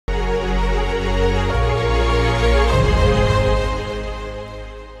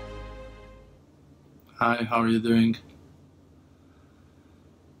Hi, how are you doing?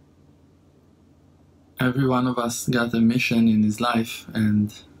 Every one of us got a mission in his life,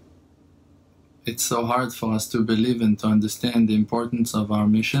 and it's so hard for us to believe and to understand the importance of our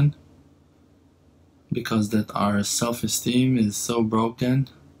mission, because that our self-esteem is so broken,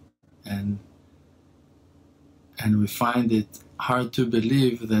 and we find it hard to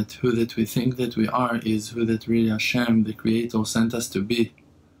believe that who that we think that we are is who that really Hashem, the Creator, sent us to be.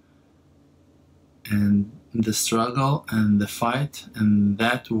 And the struggle and the fight and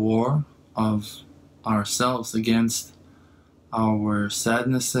that war of ourselves against our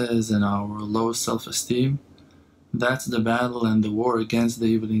sadnesses and our low self-esteem, that's the battle and the war against the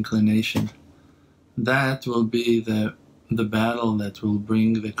evil inclination. That will be the battle that will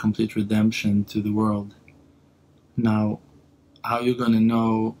bring the complete redemption to the world. Now, how are you going to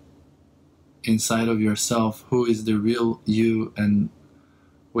know inside of yourself who is the real you and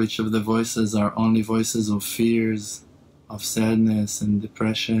which of the voices are only voices of fears, of sadness and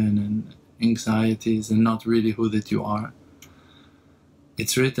depression and anxieties, and not really who that you are?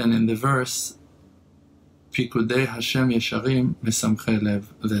 It's written in the verse, Pikudei Hashem Yesharim Mesamchei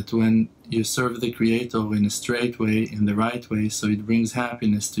Lev, that when you serve the Creator in a straight way, in the right way, so it brings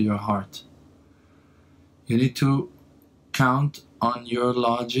happiness to your heart. You need to count on your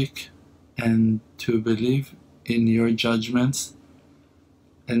logic and to believe in your judgments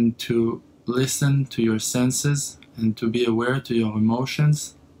and to listen to your senses and to be aware to your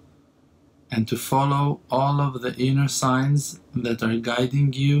emotions and to follow all of the inner signs that are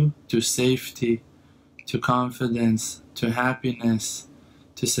guiding you to safety, to confidence, to happiness,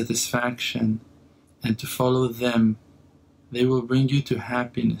 to satisfaction, and to follow them. They will bring you to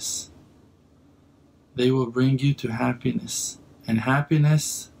happiness. They will bring you to happiness. And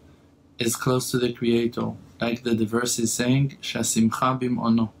happiness is close to the Creator. Like the verse is saying, Shasimcha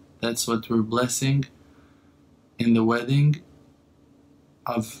bim'ono. That's what we're blessing in the wedding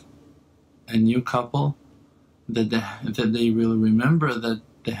of a new couple, that they will remember that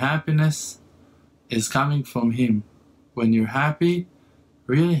the happiness is coming from Him. When you're happy,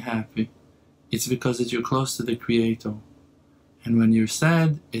 really happy, it's because that you're close to the Creator. And when you're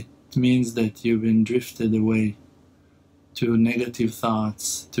sad, it means that you've been drifted away to negative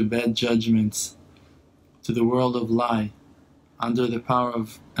thoughts, to bad judgments, to the world of lie, under the power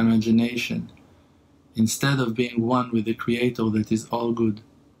of imagination, instead of being one with the Creator that is all good.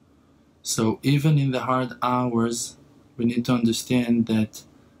 So even in the hard hours, we need to understand that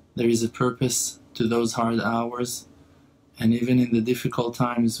there is a purpose to those hard hours, and even in the difficult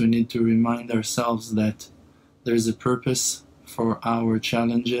times we need to remind ourselves that there is a purpose for our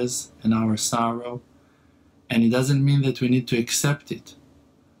challenges and our sorrow, and it doesn't mean that we need to accept it.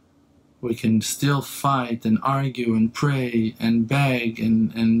 We can still fight and argue and pray and beg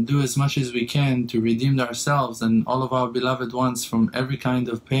and do as much as we can to redeem ourselves and all of our beloved ones from every kind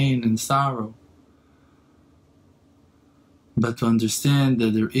of pain and sorrow. But to understand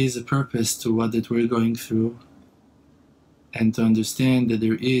that there is a purpose to what that we're going through, and to understand that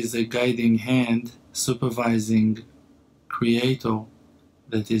there is a guiding hand, supervising Creator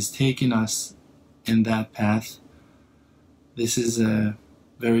that is taking us in that path, this is a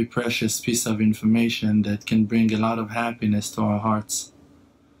very precious piece of information that can bring a lot of happiness to our hearts.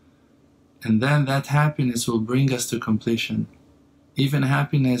 And then that happiness will bring us to completion. Even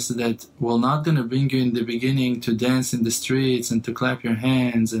happiness that will not going to bring you in the beginning to dance in the streets and to clap your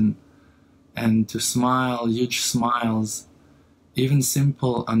hands and to smile huge smiles. Even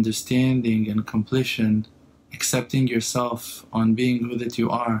simple understanding and completion, accepting yourself on being who that you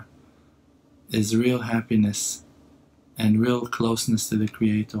are, is real happiness and real closeness to the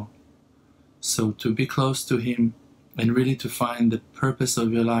Creator. So to be close to Him and really to find the purpose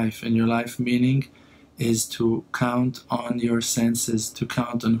of your life and your life meaning is to count on your senses, to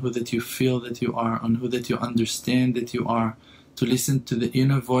count on who that you feel that you are, on who that you understand that you are, to listen to the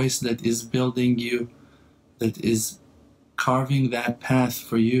inner voice that is building you, that is carving that path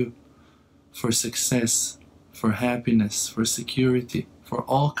for you, for success, for happiness, for security, for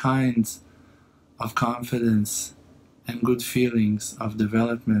all kinds of confidence and good feelings of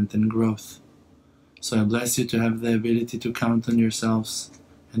development and growth. So I bless you to have the ability to count on yourselves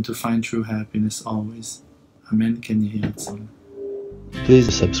and to find true happiness always. Amen. Can you hear it soon?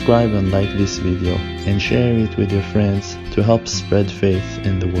 Please subscribe and like this video and share it with your friends to help spread faith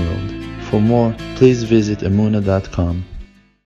in the world. For more, please visit Emunah.com.